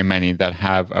know very many that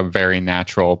have a very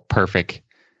natural, perfect,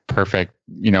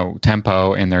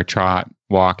 tempo in their trot,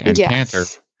 walk, and canter.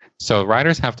 So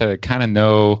riders have to kind of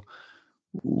know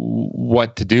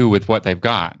what to do with what they've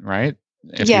got, right?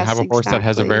 If you have a horse that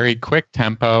has a very quick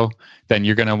tempo, then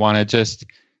you're going to want to just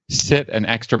sit an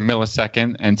extra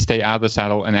millisecond and stay out of the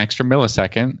saddle an extra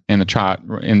millisecond in the trot,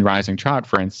 in rising trot,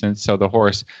 for instance. So the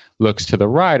horse looks to the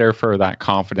rider for that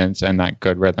confidence and that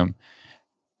good rhythm.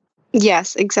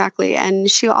 Yes, exactly. And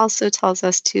she also tells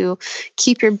us to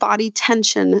keep your body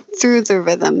tension through the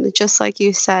rhythm. Just like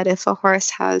you said, if a horse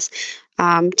has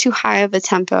too high of a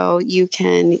tempo, you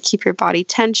can keep your body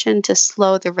tension to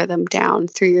slow the rhythm down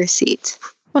through your seat.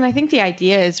 Well, I think the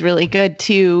idea is really good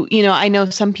too. I know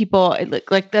some people,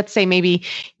 like let's say maybe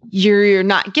you're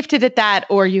not gifted at that,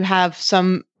 or you have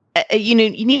some, you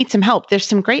need some help. There's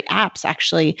some great apps,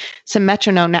 actually, some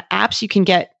metronome apps you can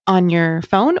get on your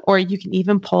phone, or you can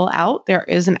even pull out. There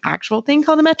is an actual thing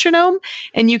called a metronome,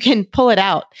 and you can pull it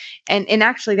out. And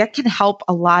actually that can help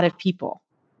a lot of people,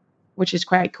 which is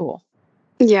quite cool.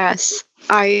 Yes,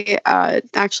 I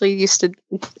actually used to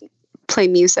play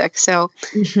music, so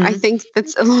I think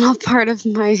that's a little part of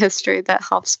my history that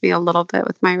helps me a little bit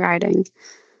with my riding.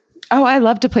 Oh, I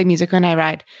love to play music when I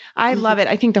ride. I love it.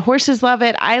 I think the horses love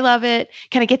it. I love it.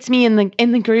 Kind of gets me in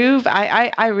the groove.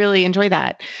 I really enjoy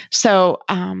that. So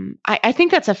I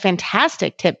think that's a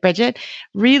fantastic tip, Bridgid.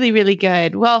 Really, really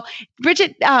good. Well,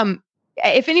 Bridgid,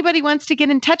 if anybody wants to get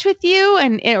in touch with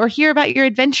you or hear about your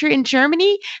adventure in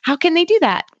Germany, how can they do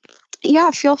that?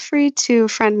 Yeah, feel free to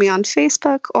friend me on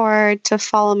Facebook or to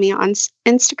follow me on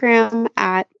Instagram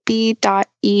at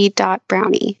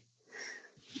b.e.browne.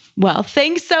 Well,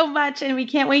 thanks so much, and we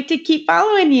can't wait to keep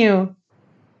following you.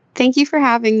 Thank you for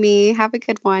having me. Have a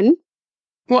good one.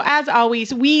 Well, as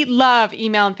always, we love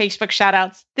email and Facebook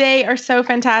shoutouts. They are so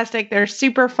fantastic. They're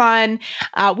super fun.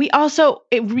 We also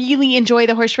really enjoy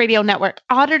the Horse Radio Network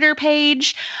Auditor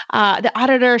page. The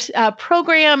Auditor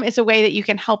program is a way that you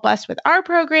can help us with our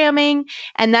programming.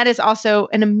 And that is also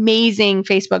an amazing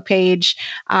Facebook page.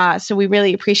 So we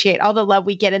really appreciate all the love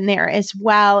we get in there as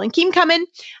well. And keep coming.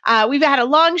 We've had a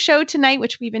long show tonight,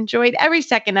 which we've enjoyed every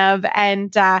second of.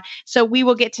 And so we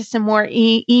will get to some more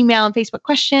email and Facebook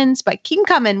questions, but keep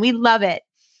coming. We love it.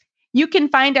 You can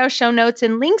find our show notes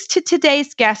and links to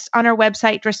today's guests on our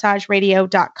website,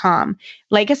 dressageradio.com.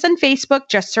 Like us on Facebook,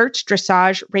 just search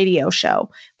Dressage Radio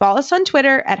Show. Follow us on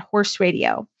Twitter at Horse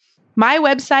Radio. My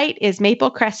website is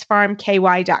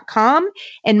maplecrestfarmky.com,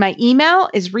 and my email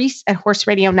is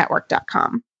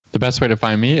reese@horseradionetwork.com. The best way to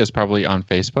find me is probably on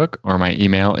Facebook, or my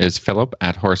email is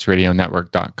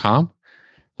philip@horseradionetwork.com.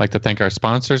 I'd like to thank our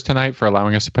sponsors tonight for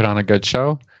allowing us to put on a good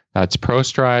show. That's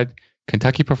ProStride,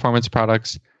 Kentucky Performance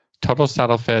Products, Total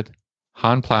Saddle Fit,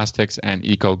 Han Plastics, and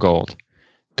Eco Gold.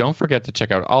 Don't forget to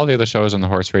check out all the other shows on the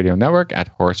Horse Radio Network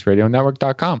at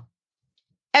horseradionetwork.com.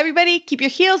 Everybody, keep your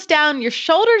heels down, your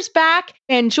shoulders back.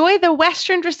 Enjoy the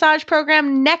Western Dressage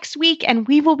program next week, and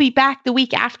we will be back the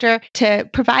week after to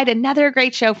provide another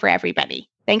great show for everybody.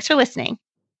 Thanks for listening.